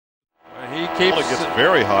keeps. It gets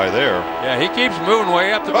very high there. Yeah, he keeps moving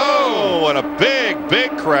way up the. Oh, and a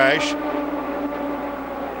big crash.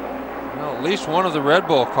 Well, at least one of the Red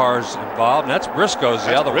Bull cars involved. And that's Briscoe's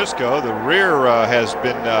the other Briscoe. The rear has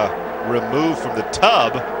been removed from the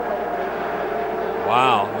tub.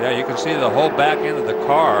 Wow. Yeah, you can see the whole back end of the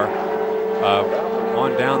car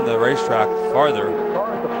on down the racetrack farther.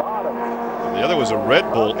 And the other was a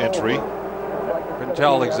Red Bull entry. Couldn't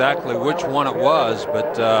tell exactly which one it was,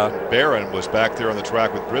 but Barron was back there on the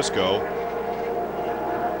track with Briscoe.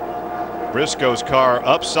 Briscoe's car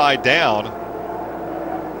upside down.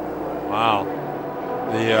 Wow.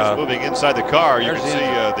 He's moving inside the car. You can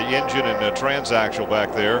see the engine and the transaxle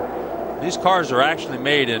back there. These cars are actually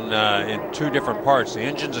made in two different parts. The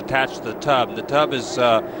engine's attached to the tub. The tub is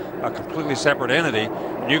a completely separate entity.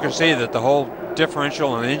 And you can see that the whole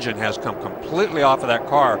differential and engine has come completely off of that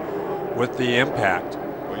car with the impact.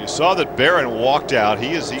 Well, you saw that Barron walked out.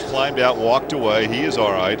 He climbed out, walked away. He is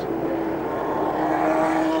all right.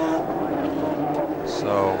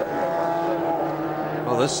 So,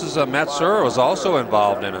 well, this is Matsuura was also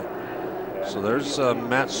involved in it. So there's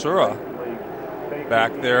Matsuura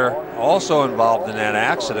back there, also involved in that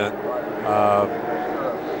accident.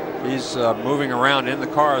 He's moving around in the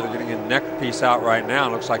car. They're getting a neck piece out right now.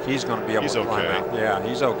 It looks like he's going to be able to climb out. Yeah,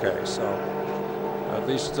 he's okay. So at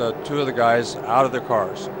least two of the guys out of their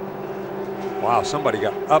cars. Wow, somebody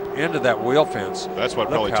got up into that wheel fence. That's what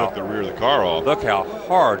probably took the rear of the car off. Look how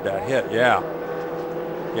hard that hit. Yeah.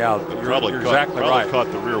 Yeah, you're exactly right. Caught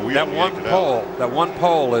the rear wheel. That one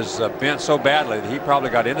pole is bent so badly that he probably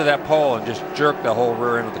got into that pole and just jerked the whole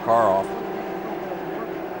rear end of the car off.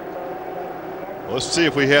 Well, let's see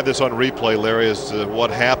if we have this on replay, Larry, as to what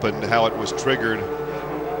happened, how it was triggered.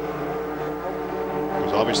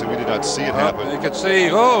 Because obviously we did not see it happen. You can see.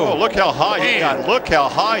 Oh, look how high he got! Look how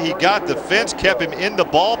high he got. The fence kept him in the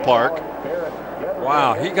ballpark.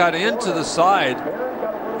 Wow, he got into the side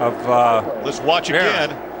of let's watch Barron.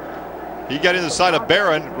 Again. He got in the side of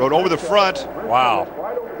Barron, rode over the front. Wow.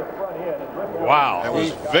 Wow. That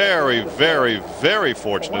was very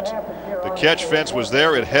fortunate. The catch fence was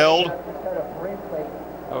there. It held.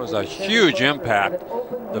 That was a huge impact.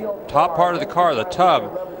 The top part of the car, the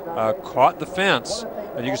tub, caught the fence,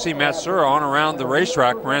 and you can see Matsuura on around the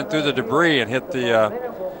racetrack, ran through the debris and hit the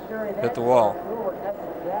wall.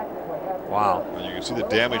 Wow. And you can see the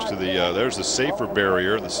damage to the, there's the safer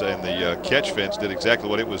barrier, and the catch fence did exactly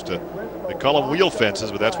what it was to, they call them wheel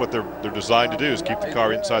fences, but that's what they're designed to do, is keep the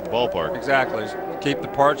car inside the ballpark. Exactly. Keep the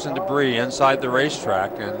parts and debris inside the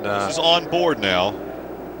racetrack. And this is on board now.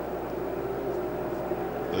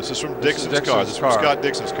 This is from Dixon's car. This is from Scott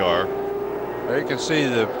Dixon's car. There you can see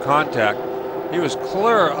the contact. He was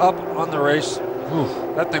clear up on the race.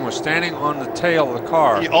 Whew, that thing was standing on the tail of the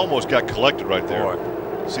car. He almost got collected right there.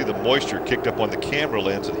 Boy. See the moisture kicked up on the camera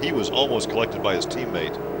lens, and he was almost collected by his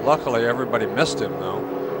teammate. Luckily, everybody missed him, though.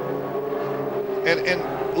 And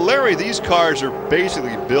Larry, these cars are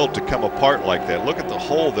basically built to come apart like that. Look at the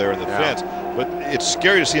hole there in the fence. But it's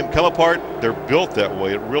scary to see them come apart. They're built that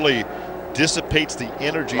way. It really dissipates the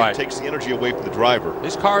energy and takes the energy away from the driver.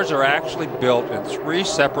 These cars are actually built in three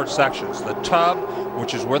separate sections. The tub,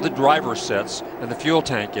 which is where the driver sits and the fuel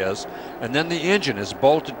tank is, and then the engine is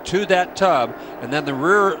bolted to that tub, and then the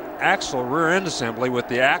rear axle, rear end assembly with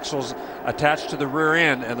the axles attached to the rear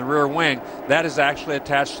end and the rear wing, that is actually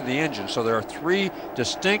attached to the engine. So there are three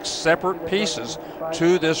distinct separate pieces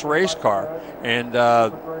to this race car. And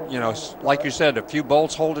you know, like you said, a few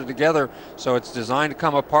bolts hold it together, so it's designed to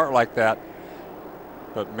come apart like that.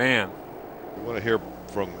 But man, we want to hear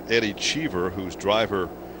from Eddie Cheever, whose driver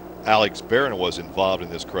Alex Barron was involved in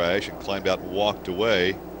this crash and climbed out and walked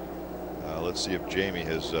away. Let's see if Jamie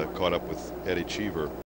has caught up with Eddie Cheever.